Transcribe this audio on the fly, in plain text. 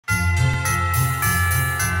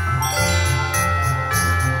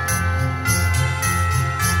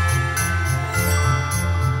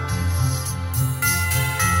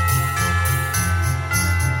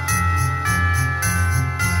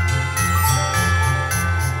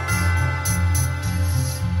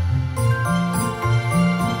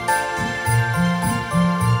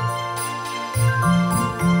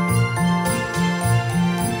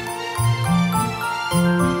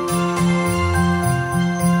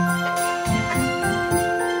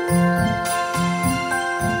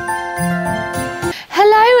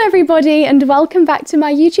everybody and welcome back to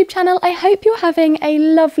my YouTube channel. I hope you're having a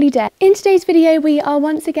lovely day. In today's video we are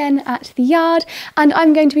once again at the yard and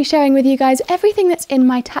I'm going to be sharing with you guys everything that's in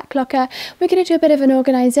my tack locker. We're going to do a bit of an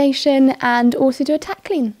organisation and also do a tack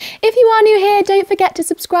clean. If you are new here, don't forget to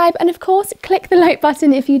subscribe and of course click the like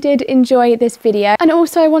button if you did enjoy this video. And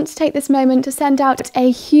also I want to take this moment to send out a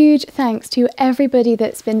huge thanks to everybody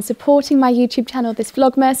that's been supporting my YouTube channel this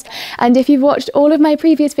Vlogmas, and if you've watched all of my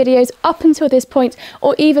previous videos up until this point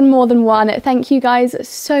or even more than one, thank you guys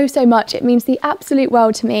so much. It means the absolute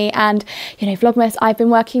world to me. And you know, Vlogmas, I've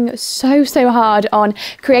been working so hard on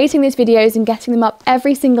creating these videos and getting them up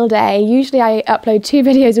every single day. Usually I upload 2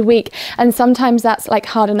 videos a week and sometimes that's like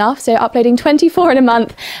hard enough, so uploading 24 in a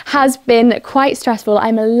month has been quite stressful.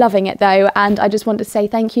 I'm loving it though, and I just want to say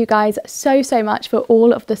thank you guys so much for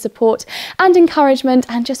all of the support and encouragement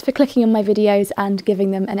and just for clicking on my videos and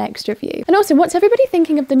giving them an extra view. And also, what's everybody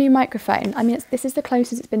thinking of the new microphone? I mean, this is the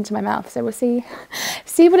closest it's been to my mouth, so we'll see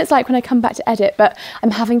what it's like when I come back to edit, but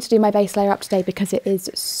I'm having to do my base layer up today because it is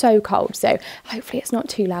so cold, so hopefully it's not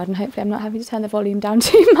too loud and hopefully I'm not having to turn the volume down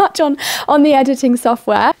too much on the editing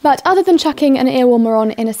software. But other than chucking an ear warmer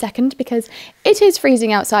on in a second because it is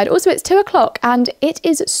freezing outside. Also, it's 2 o'clock and it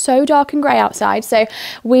is so dark and grey outside, so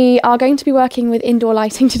we are going to be working with indoor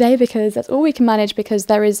lighting today because that's all we can manage because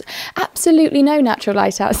there is absolutely no natural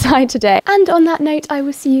light outside today. And on that note, I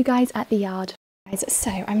will see you guys at the yard.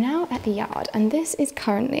 So I'm now at the yard and this is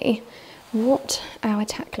currently what our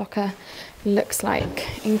tack locker looks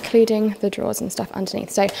like, including the drawers and stuff underneath.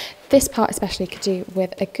 So this part especially could do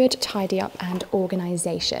with a good tidy up and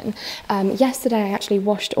organisation. Yesterday I actually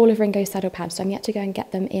washed all of Ringo's saddle pads, so I'm yet to go and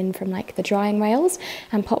get them in from like the drying rails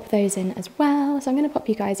and pop those in as well. So I'm going to pop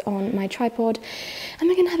you guys on my tripod and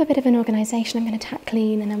we're going to have a bit of an organisation. I'm going to tack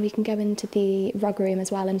clean and then we can go into the rug room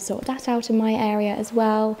as well and sort that out in my area as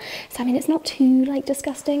well. So I mean, it's not too like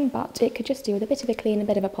disgusting, but it could just do with a bit of a clean, a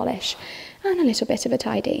bit of a polish and a little bit of a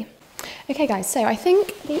tidy. Okay guys, so I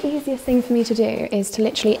think the easiest thing for me to do is to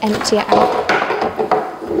literally empty it out.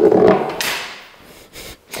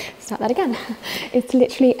 Start that again. Is to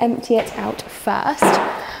literally empty it out first.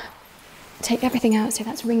 Take everything out, so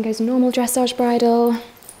that's Ringo's normal dressage bridle.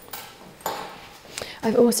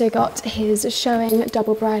 I've also got his showing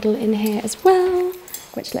double bridle in here as well,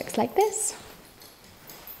 which looks like this.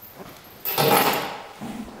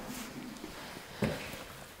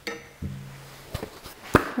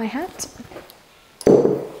 My hat,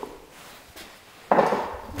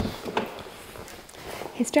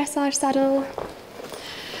 his dressage saddle,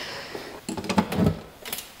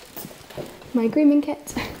 my grooming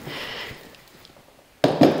kit,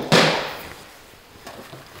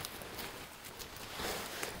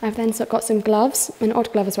 I've then got some gloves, an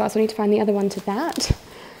odd glove as well, so I need to find the other one to that.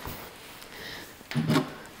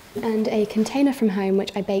 And a container from home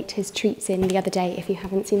which I baked his treats in the other day, if you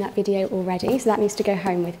haven't seen that video already, so that needs to go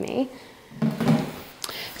home with me.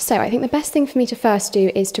 So I think the best thing for me to first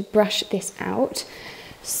do is to brush this out.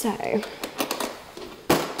 So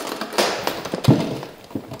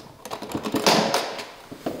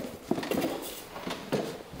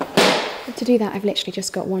to do that, I've literally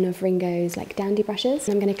just got one of Ringo's like dandy brushes.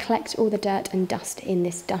 I'm going to collect all the dirt and dust in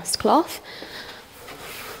this dust cloth.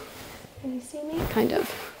 Can you see me? Kind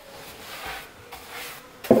of.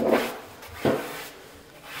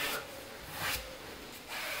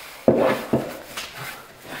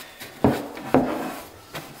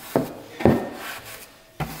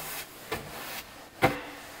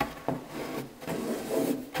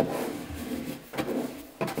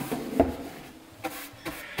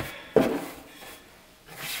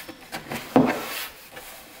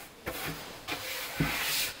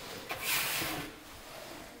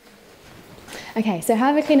 Okay, so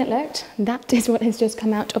however clean it looked, that is what has just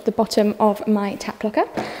come out of the bottom of my tack locker.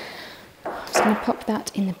 I'm just going to pop that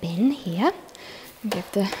in the bin here and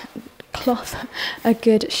give the cloth a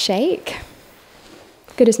good shake.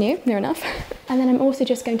 Good as new, near enough. And then I'm also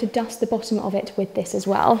just going to dust the bottom of it with this as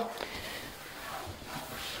well.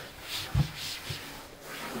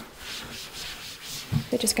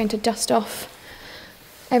 We're just going to dust off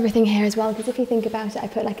everything here as well, because if you think about it, I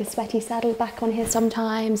put like a sweaty saddle back on here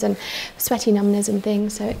sometimes and sweaty numbness and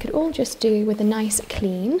things, so it could all just do with a nice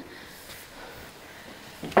clean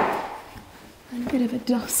and a bit of a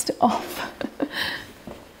dust off.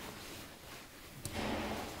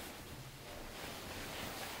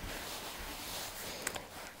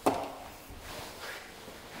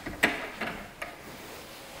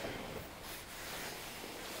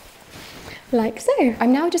 like so.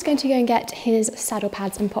 I'm now just going to go and get his saddle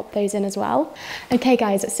pads and pop those in as well. Okay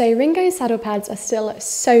guys, so Ringo's saddle pads are still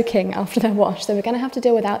soaking after their wash, so we're going to have to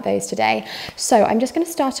deal without those today. So I'm just going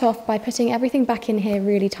to start off by putting everything back in here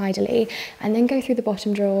really tidily, and then go through the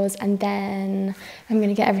bottom drawers, and then I'm going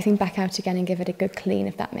to get everything back out again and give it a good clean,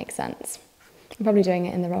 if that makes sense. I'm probably doing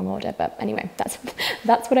it in the wrong order, but anyway,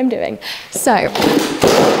 that's what I'm doing. So,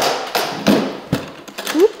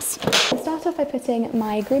 oops. I'll start off by putting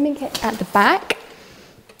my grooming kit at the back.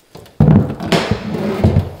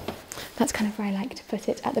 That's kind of where I like to put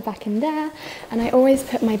it, at the back in there. And I always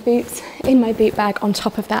put my boots in my boot bag on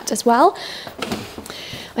top of that as well.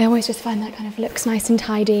 I always just find that kind of looks nice and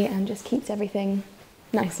tidy and just keeps everything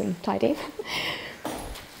nice and tidy.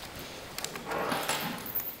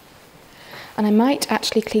 And I might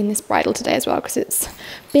actually clean this bridle today as well, because it's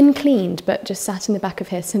been cleaned but just sat in the back of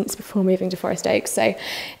here since before moving to Forest Oaks. So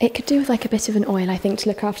it could do with like a bit of an oil, I think, to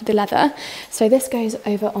look after the leather. So this goes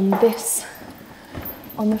over on this,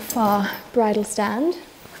 on the far bridle stand.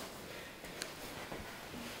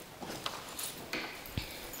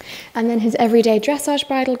 And then his everyday dressage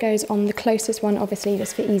bridle goes on the closest one, obviously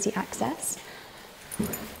just for easy access.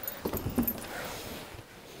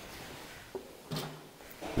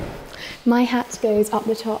 My hat goes up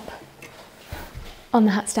the top on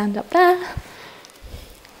the hat stand up there.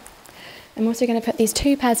 I'm also going to put these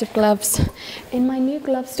 2 pairs of gloves in my new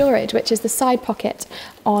glove storage, which is the side pocket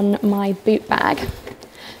on my boot bag.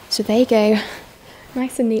 So they go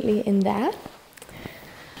nice and neatly in there.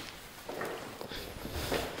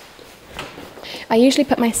 I usually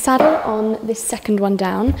put my saddle on this second one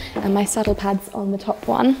down and my saddle pads on the top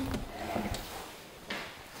one.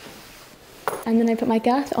 And then I put my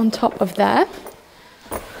girth on top of there.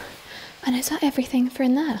 And is that everything for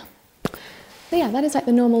in there? But yeah, that is like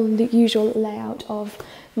the normal, the usual layout of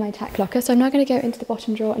my tack locker. So I'm now going to go into the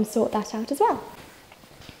bottom drawer and sort that out as well.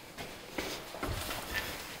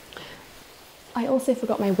 I also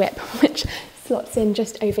forgot my whip, which slots in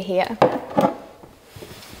just over here.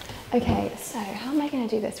 Okay, so how am I going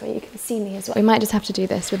to do this where you can see me as well? We might just have to do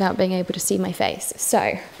this without being able to see my face.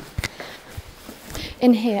 So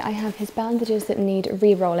in here I have his bandages that need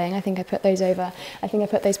re-rolling. I think I put those over. I think I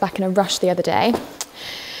put those back in a rush the other day.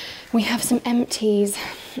 We have some empties.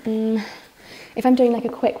 If I'm doing like a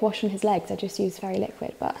quick wash on his legs, I just use Fairy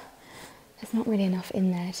Liquid, but there's not really enough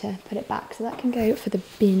in there to put it back, so that can go for the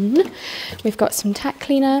bin. We've got some tack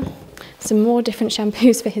cleaner, some more different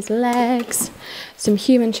shampoos for his legs, some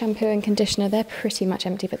human shampoo and conditioner. They're pretty much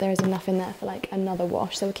empty, but there is enough in there for like another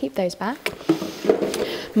wash, so we'll keep those back.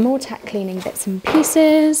 More tack cleaning bits and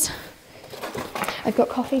pieces. I've got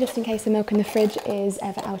coffee just in case the milk in the fridge is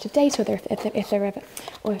ever out of date, or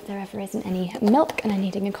if there ever isn't any milk and I'm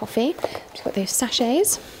needing a coffee. Just got those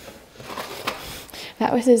sachets.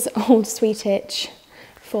 That was his old Sweet Itch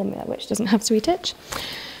formula, which doesn't have Sweet Itch.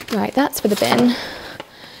 Right, that's for the bin.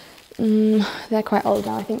 They're quite old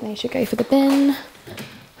now, I think they should go for the bin.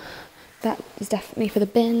 That is definitely for the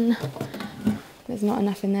bin. There's not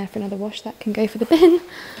enough in there for another wash, that can go for the bin.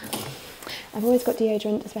 I've always got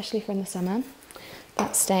deodorant, especially for in the summer.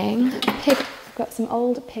 That's staying. I've got some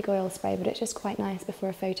old pig oil spray, but it's just quite nice before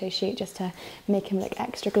a photo shoot, just to make him look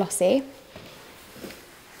extra glossy.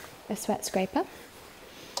 A sweat scraper.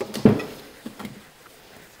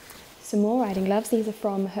 Some more riding gloves. These are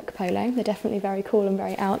from Hook Polo. They're definitely very cool and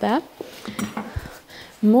very out there.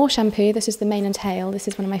 More shampoo. This is the Mane and Tail. This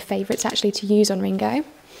is one of my favourites actually to use on Ringo.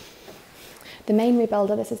 The Mane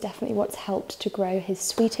Rebuilder. This is definitely what's helped to grow his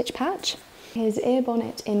Sweet Itch patch. His ear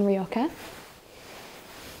bonnet in Rioja.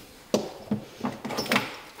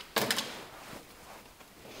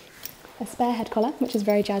 A spare head collar, which is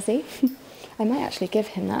very jazzy. I might actually give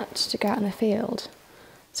him that to go out in the field.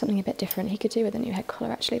 Something a bit different he could do with a new head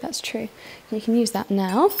collar, actually, that's true. And you can use that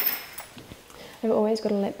now. I've always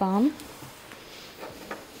got a lip balm.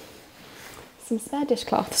 Some spare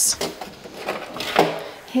dishcloths.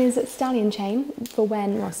 His stallion chain for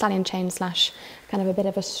when, well, stallion chain slash kind of a bit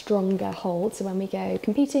of a stronger hold. So when we go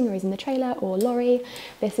competing or he's in the trailer or lorry,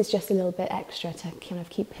 this is just a little bit extra to kind of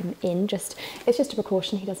keep him in. It's just a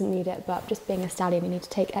precaution, he doesn't need it, but just being a stallion, we need to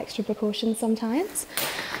take extra precautions sometimes.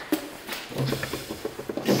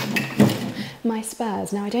 My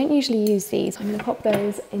spurs. Now I don't usually use these. I'm going to pop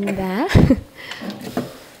those in there.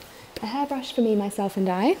 A hairbrush for me, myself and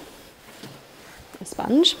I. A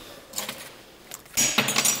sponge.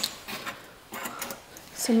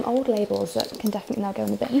 Some old labels that can definitely now go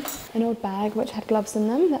in the bin. An old bag which had gloves in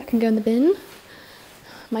them that can go in the bin.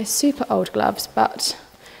 My super old gloves, but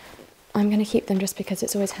I'm going to keep them just because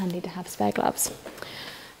it's always handy to have spare gloves.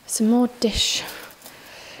 Some more dish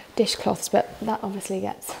dishcloths, but that obviously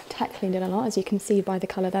gets tack cleaned in a lot. As you can see by the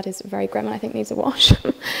colour, that is very grim and I think needs a wash.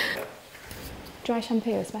 Dry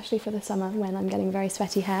shampoo, especially for the summer when I'm getting very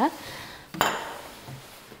sweaty hair.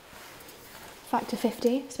 Factor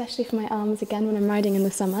 50, especially for my arms again when I'm riding in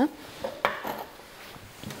the summer.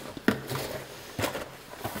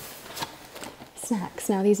 Snacks.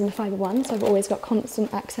 Now these are the fibre ones, so I've always got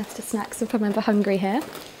constant access to snacks if I'm ever hungry here.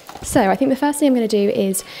 So I think the first thing I'm going to do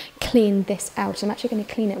is clean this out. I'm actually going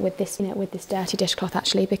to clean it with this, with this dirty dishcloth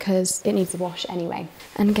actually, because it needs a wash anyway.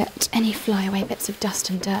 And get any flyaway bits of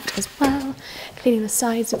dust and dirt as well. Cleaning the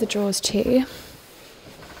sides of the drawers too.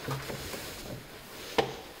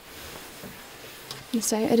 And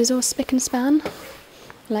so it is all spick and span,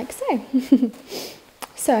 like so.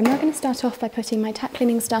 So I'm now going to start off by putting my tack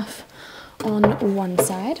cleaning stuff on one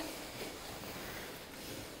side.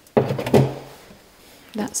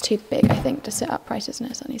 That's too big, I think, to sit upright, isn't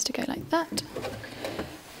it? So it needs to go like that.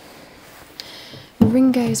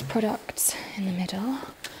 Ringo's products in the middle.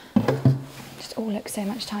 Just all look so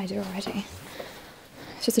much tidier already.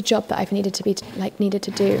 It's just a job that I've needed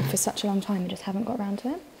to do for such a long time. I just haven't got around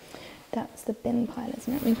to it. That's the bin pile,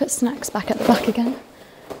 isn't it? We can put snacks back at the back again.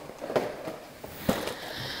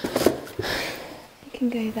 You can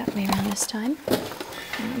go that way around this time.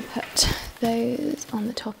 And put those on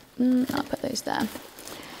the top. I'll put those there.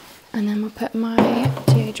 And then we'll put my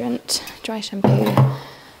deodorant, dry shampoo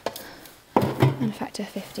and Factor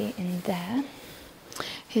 50 in there.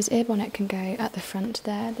 His ear bonnet can go at the front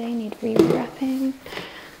there. They need re-wrapping.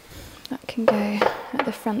 That can go at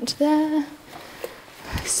the front there.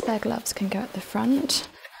 Spare gloves can go at the front.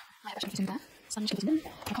 My brush in there. Sun should be in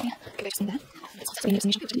there. Can go just in there. So we need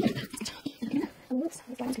some shampoo. And whoops,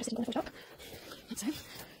 this line's going to sit in the top. Like so. And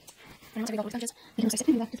once we've got all the sponges, we can also sit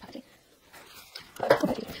in with that.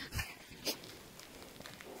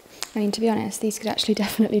 I mean, to be honest, these could actually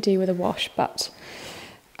definitely do with a wash, but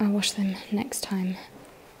I'll wash them next time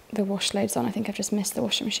the wash loads on. I think I've just missed the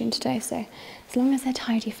washing machine today, so as long as they're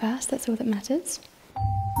tidy first, that's all that matters.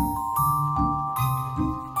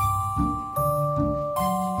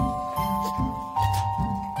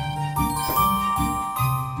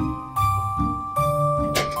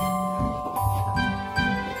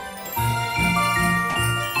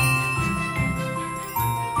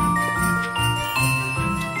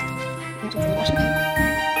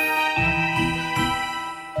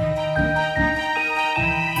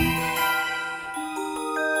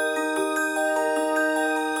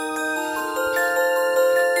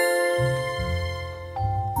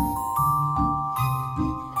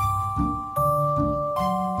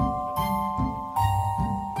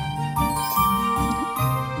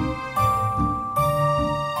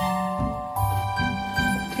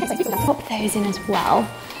 Pop those in as well.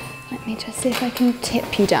 Let me just see if I can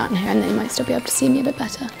tip you down here and then you might still be able to see me a bit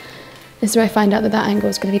better. This is where I find out that that angle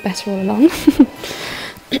is going to be better all along.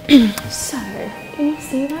 So, can you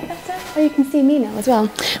see that better? Oh, you can see me now as well.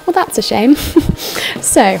 Well, that's a shame.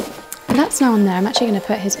 So, that's now on there. I'm actually going to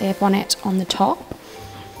put his ear bonnet on the top.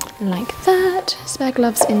 Like that. Spare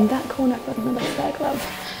gloves in that corner. I've got another spare glove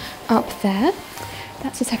up there.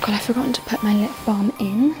 That's his head collar. I've forgotten to put my lip balm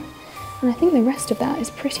in. And I think the rest of that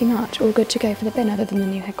is pretty much all good to go for the bin other than the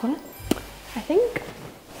new head collar. I think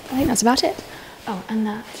that's about it. Oh, and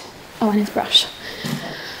that. Oh, and his brush.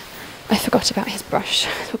 I forgot about his brush. So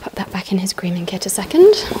we'll put that back in his grooming kit a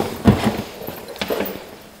second. So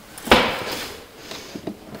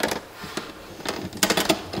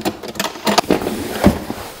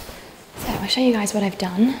I'll show you guys what I've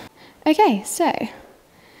done. Okay, so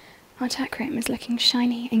our tack room is looking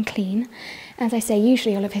shiny and clean. As I say,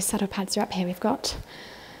 usually all of his saddle pads are up here. We've got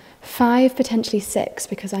 5, potentially 6,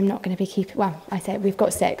 because I'm not going to be keeping, well, I say we've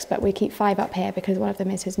got 6, but we keep 5 up here because one of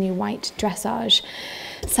them is his new white dressage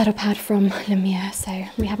saddle pad from Lemire. So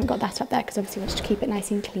we haven't got that up there because obviously we wanted to keep it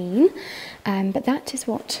nice and clean. But that is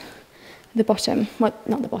what the bottom, well,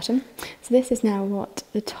 not the bottom. So this is now what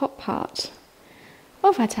the top part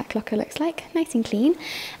of our tack locker looks like, nice and clean.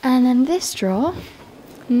 And then this drawer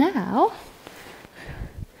now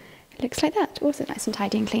looks like that, also nice and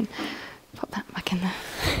tidy and clean. Pop that back in there.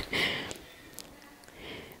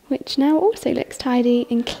 Which now also looks tidy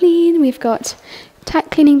and clean. We've got tack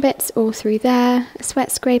cleaning bits all through there, a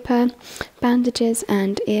sweat scraper, bandages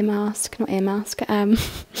and ear bonnet,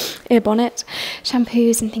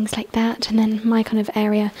 shampoos and things like that, and then my kind of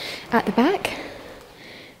area at the back.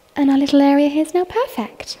 And our little area here is now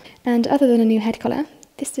perfect. And other than a new head collar,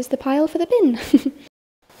 this is the pile for the bin.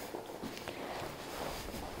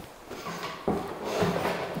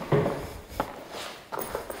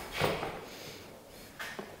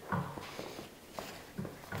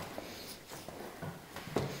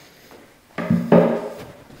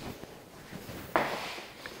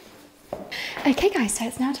 Okay guys, so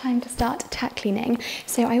it's now time to start tack cleaning.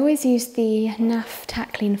 So I always use the NAF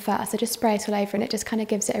tack clean first. I just spray it all over and it just kind of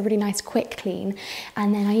gives it a really nice quick clean.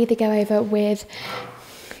 And then I either go over with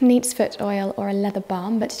neat's foot oil or a leather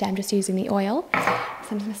balm, but today I'm just using the oil. So I'm just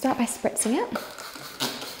going to start by spritzing it.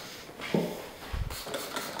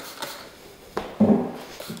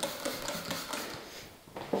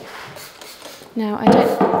 Now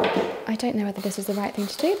I don't know whether this is the right thing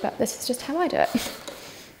to do, but this is just how I do it.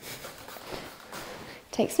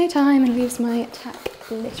 Takes no time and leaves my tack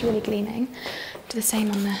literally gleaming. Do the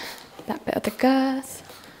same on that bit of the girth.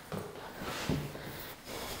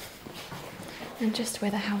 And just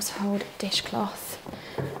with a household dishcloth,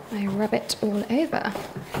 I rub it all over.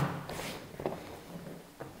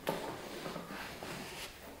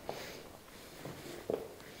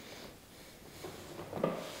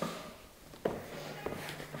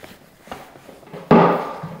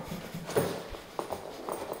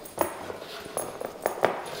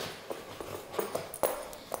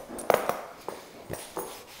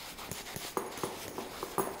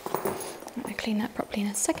 I'll clean that properly in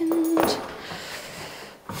a second.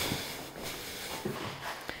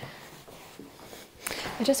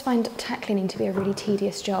 I just find tack cleaning to be a really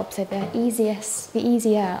tedious job, so the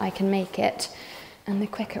easier I can make it and the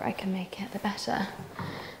quicker I can make it, the better.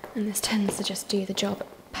 And this tends to just do the job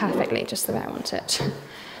perfectly, just the way I want it.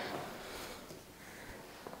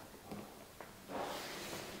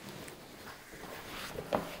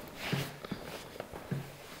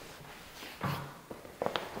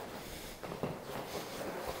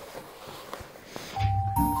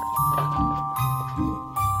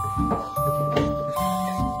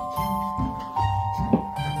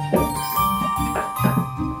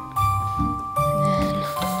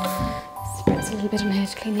 A little bit on here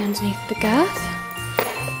to clean the underneath of the girth.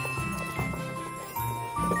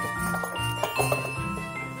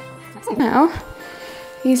 Now,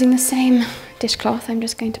 using the same dishcloth, I'm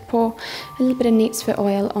just going to pour a little bit of neat's foot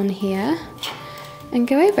oil on here and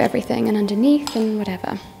go over everything and underneath and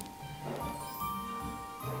whatever.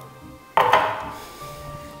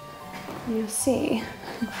 And you'll see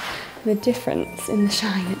the difference in the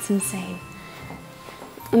shine, it's insane.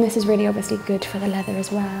 And this is really obviously good for the leather as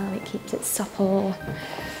well. It keeps it supple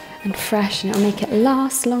and fresh and it'll make it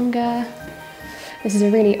last longer. This is a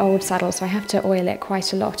really old saddle, so I have to oil it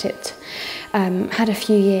quite a lot. It had a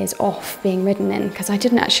few years off being ridden in because I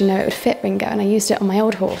didn't actually know it would fit Ringo, and I used it on my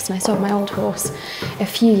old horse, and I sold my old horse a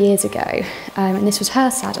few years ago, and this was her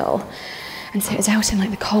saddle. And so it was out in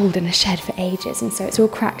like the cold in a shed for ages, and so it's all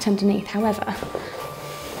cracked underneath. However,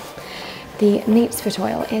 the neat's foot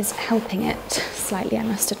oil is helping it slightly, I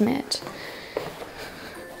must admit.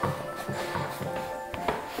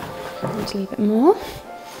 A little bit more.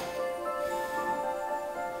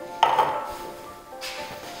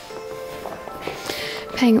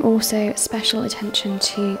 Paying also special attention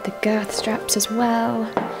to the girth straps as well.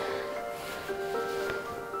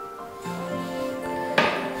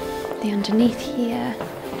 The underneath here.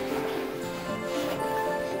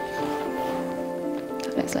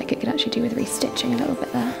 Looks like it could actually do with restitching a little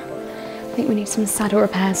bit there. I think we need some saddle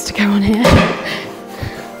repairs to go on here.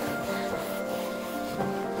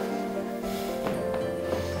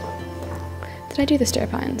 Did I do the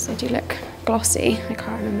stirrup irons? They do look glossy. I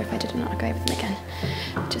can't remember if I did or not. I'll go over them again,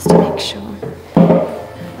 just to make sure.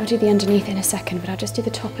 I'll do the underneath in a second, but I'll just do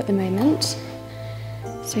the top at the moment.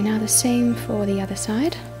 So now the same for the other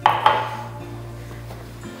side.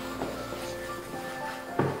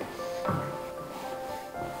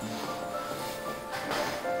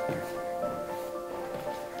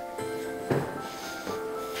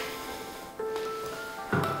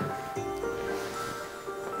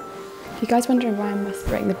 If you guys wondering why I'm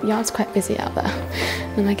whispering, the yard's quite busy out there,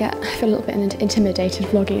 and I feel a little bit intimidated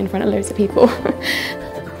vlogging in front of loads of people.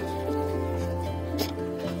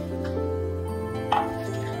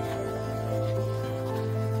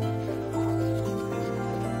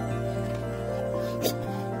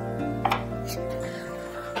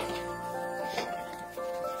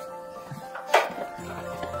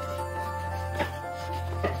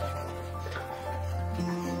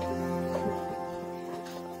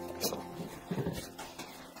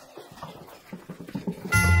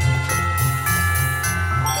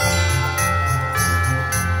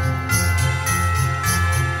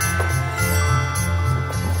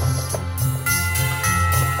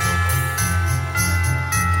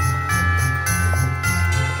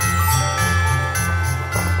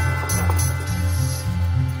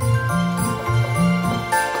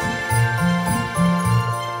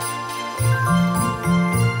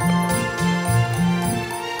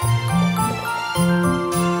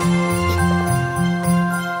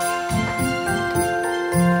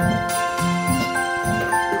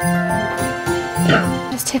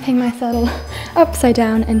 Just tipping my saddle upside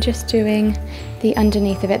down and just doing the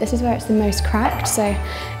underneath of it. This is where it's the most cracked, so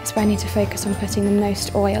it's where I need to focus on putting the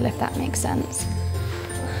most oil, if that makes sense.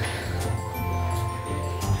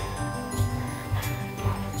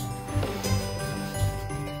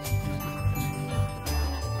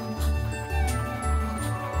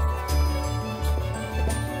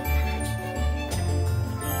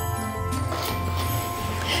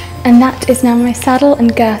 And that is now my saddle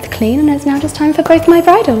and girth clean, and it's now just time for both my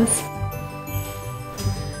bridles.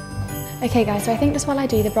 Okay guys, so I think just while I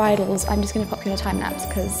do the bridles, I'm just going to pop you on a time lapse,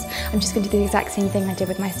 because I'm just going to do the exact same thing I did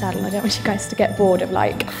with my saddle. I don't want you guys to get bored of,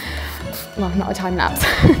 like, well, not a time lapse.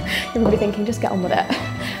 You're probably thinking, just get on with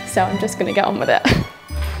it. So I'm just going to get on with it.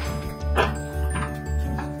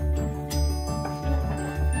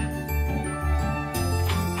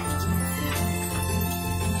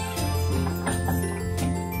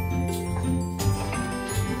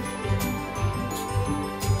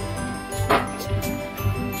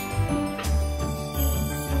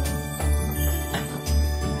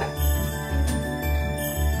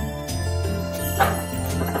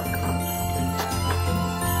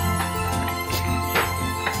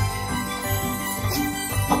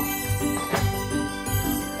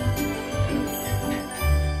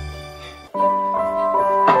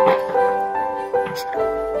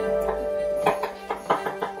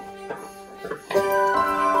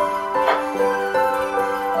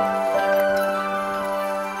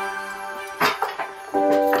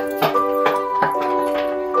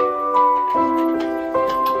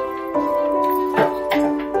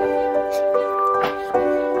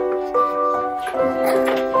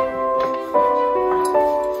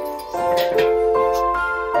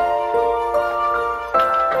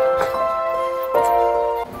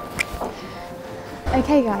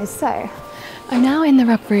 Okay guys, so I'm now in the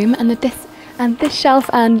rub room, and this shelf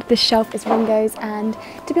is Ringo's, and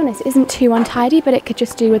to be honest it isn't too untidy, but it could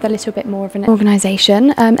just do with a little bit more of an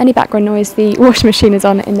organisation. Any background noise, the washing machine is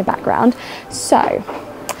on in the background. So,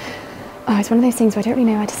 it's one of those things where I don't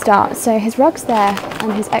really know where to start. So his rugs there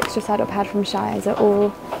and his extra saddle pad from Shires are all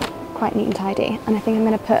quite neat and tidy, and I think I'm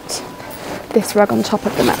going to put this rug on top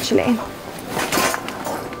of them actually.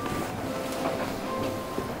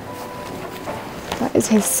 That is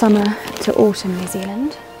his summer to autumn New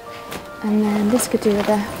Zealand. And then this could do with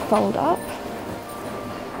a fold up.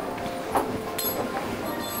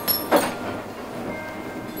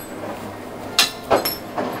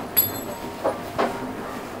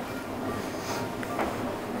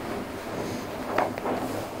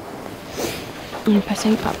 I'm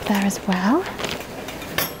putting up there as well.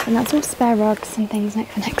 And that's all spare rugs and things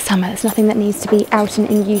for next summer. There's nothing that needs to be out and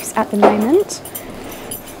in use at the moment.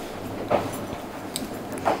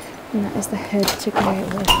 And that is the hood to go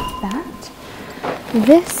with that.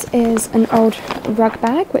 This is an old rug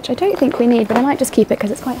bag, which I don't think we need, but I might just keep it because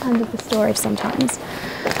it's quite handy for storage sometimes.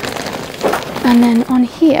 And then on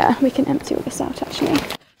here, we can empty all this out actually.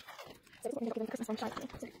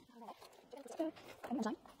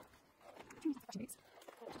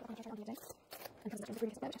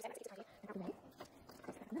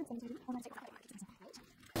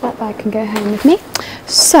 That bag can go home with me.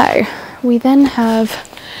 So, we then have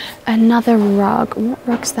another rug. What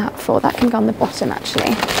rug's that for? That can go on the bottom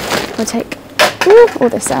actually. We'll take all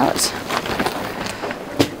this out.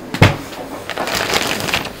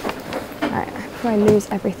 Right, before I lose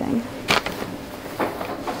everything.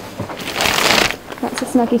 That's a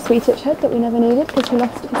Snuggy Sweet Itch hood that we never needed because we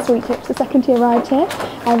lost his Sweet Itch the second he arrived here.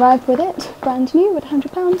 I arrived with it, brand new, with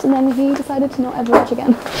 £100, and then he decided to not ever itch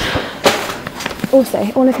again.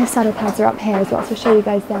 Also, all of his saddle pads are up here as well, so I'll show you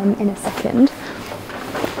guys them in a second.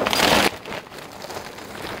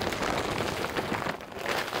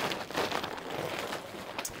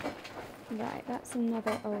 Right, that's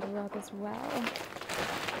another old rug as well.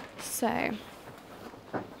 So,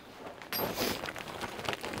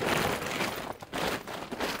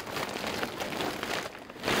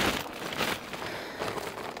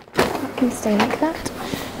 that can stay like that.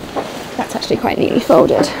 That's actually quite neatly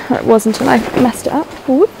folded, or it was until I messed it up.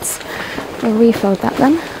 Whoops. I'll refold that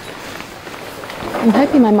then. I'm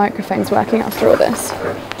hoping my microphone's working after all this,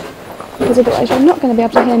 because otherwise you're not going to be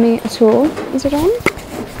able to hear me at all. Is it on?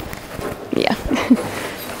 Yeah.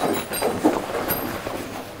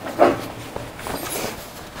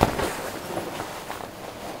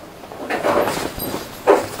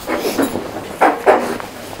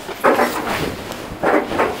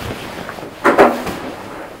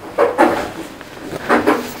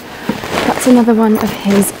 That's another one of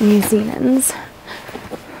his New Zealands.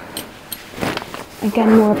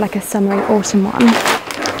 Again, more of like a summery autumn one.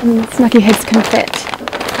 And the Snuggy hoods can fit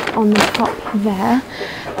on the top there.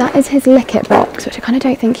 That is his lick it box, which I kind of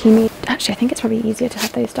don't think he needs. Actually, I think it's probably easier to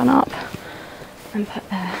have those done up and put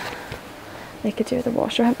there. They could do with a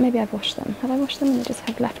wash, or maybe I've washed them. Have I washed them and they just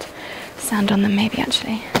have left sand on them? Maybe,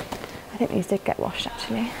 actually. I think these did get washed,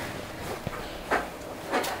 actually.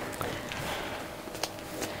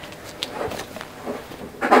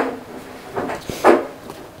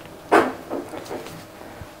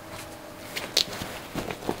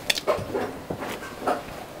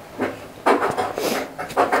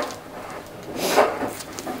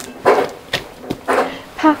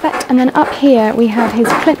 Perfect, and then up here we have his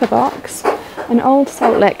clipper box, an old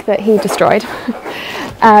salt lick that he destroyed.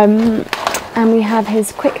 And we have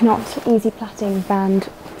his quick knot, easy plaiting band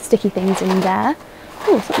sticky things in there.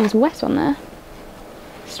 Oh, something's wet on there.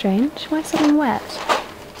 Strange, why is something wet?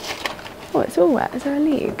 Oh, it's all wet, is there a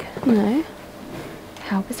leak? No.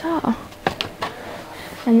 How bizarre.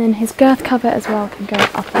 And then his girth cover as well can go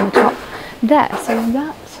up on the top there, so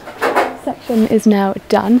that section is now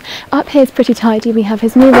done. Up here is pretty tidy. We have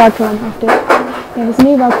his new rug from We have his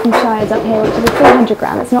new rug from Shires up here, which is a 300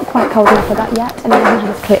 gram. It's not quite cold enough for that yet, and he hasn't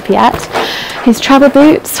had his clip yet. His travel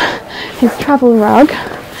boots, his travel rug,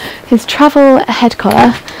 his travel head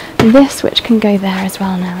collar, this which can go there as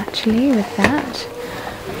well now actually with that,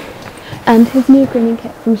 and his new grooming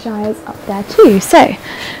kit from Shires up there too. So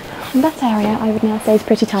that area I would now say is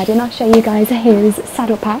pretty tidy, and I'll show you guys his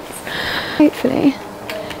saddle pads. Hopefully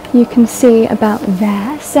you can see about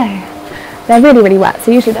there. So they're really wet,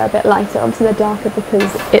 so usually they're a bit lighter, obviously they're darker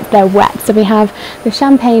because they're wet. So we have the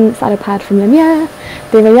champagne saddle pad from Lemieux,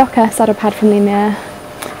 the Rioja saddle pad from Lemieux,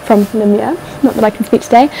 not that I can speak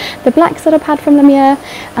today, the black saddle pad from Lemieux,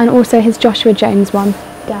 and also his Joshua Jones one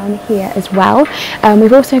down here as well.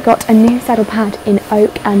 We've also got a new saddle pad in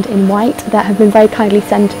oak and in white that have been very kindly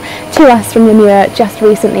sent to us from Lemieux just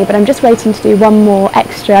recently, but I'm just waiting to do one more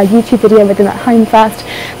extra YouTube video with them at home first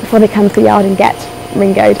before they come to the yard and get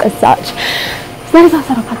ringoed as such. So there's our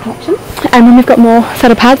saddle pad collection, and then we've got more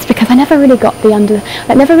saddle pads because I never really got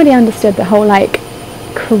never really understood the whole like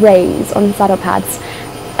craze on saddle pads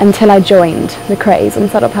until I joined the craze on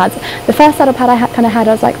saddle pads. The first saddle pad I had,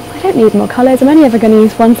 I was like, I don't need more colours, I'm only ever going to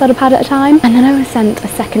use one saddle pad at a time. And then I was sent a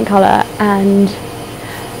second colour, and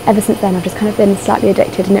ever since then I've just kind of been slightly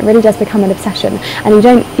addicted, and it really does become an obsession. And you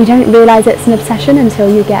don't realise it's an obsession until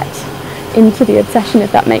you get into the obsession,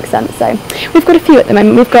 if that makes sense. So we've got a few at the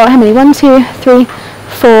moment. We've got how many? 1, 2, 3,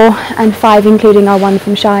 4 and 5, including our one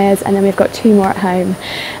from Shires, and then we've got 2 more at home,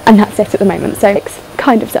 and that's it at the moment. So it's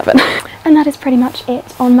kind of 7. And that is pretty much it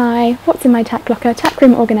on my what's in my tack locker, tack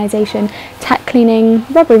room organisation, tack cleaning,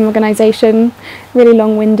 rug room organisation, really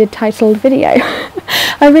long-winded titled video.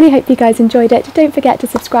 I really hope you guys enjoyed it. Don't forget to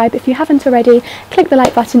subscribe if you haven't already. Click the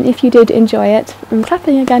like button if you did enjoy it. I'm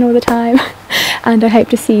clapping again all the time. And I hope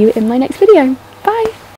to see you in my next video.